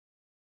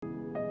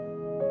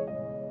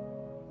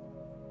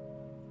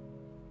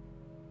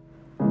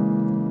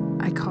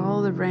I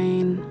call the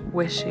rain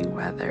wishing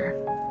weather.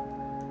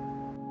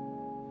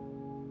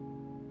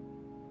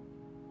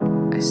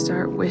 I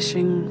start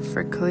wishing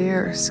for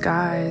clear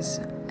skies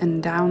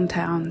and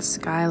downtown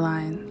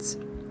skylines.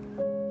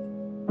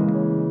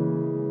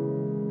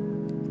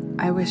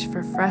 I wish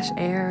for fresh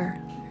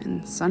air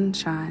and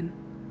sunshine.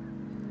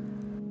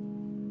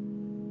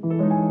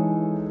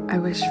 I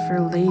wish for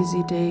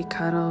lazy day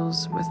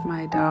cuddles with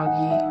my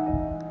doggie.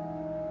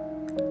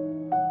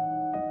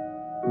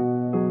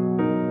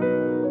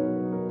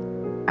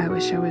 I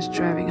wish I was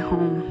driving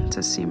home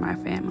to see my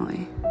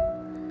family.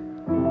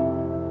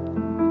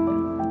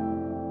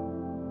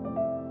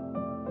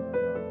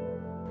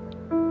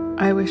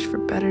 I wish for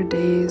better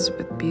days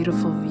with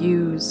beautiful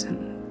views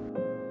and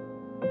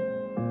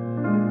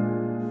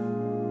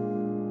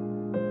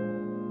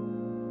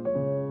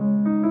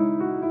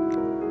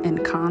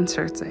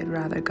concerts I'd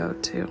rather go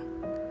to.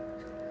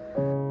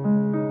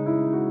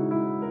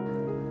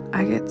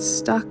 I get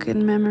stuck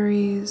in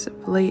memories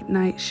of late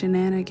night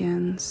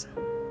shenanigans.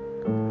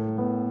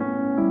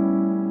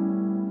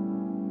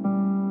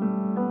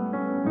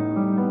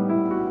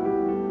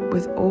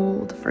 With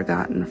old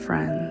forgotten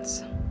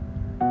friends.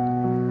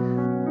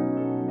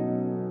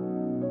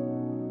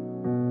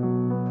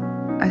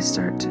 I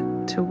start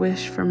to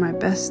wish for my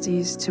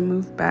besties to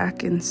move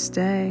back and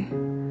stay.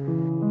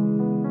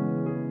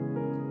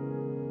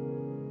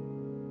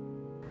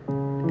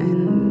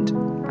 And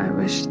I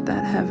wish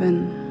that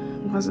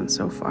heaven wasn't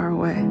so far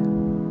away.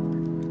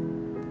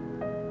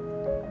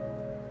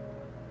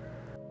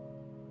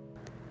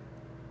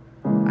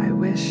 I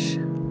wish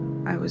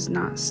I was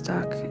not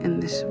stuck in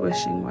this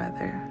wishing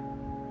weather,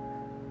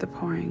 the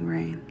pouring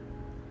rain.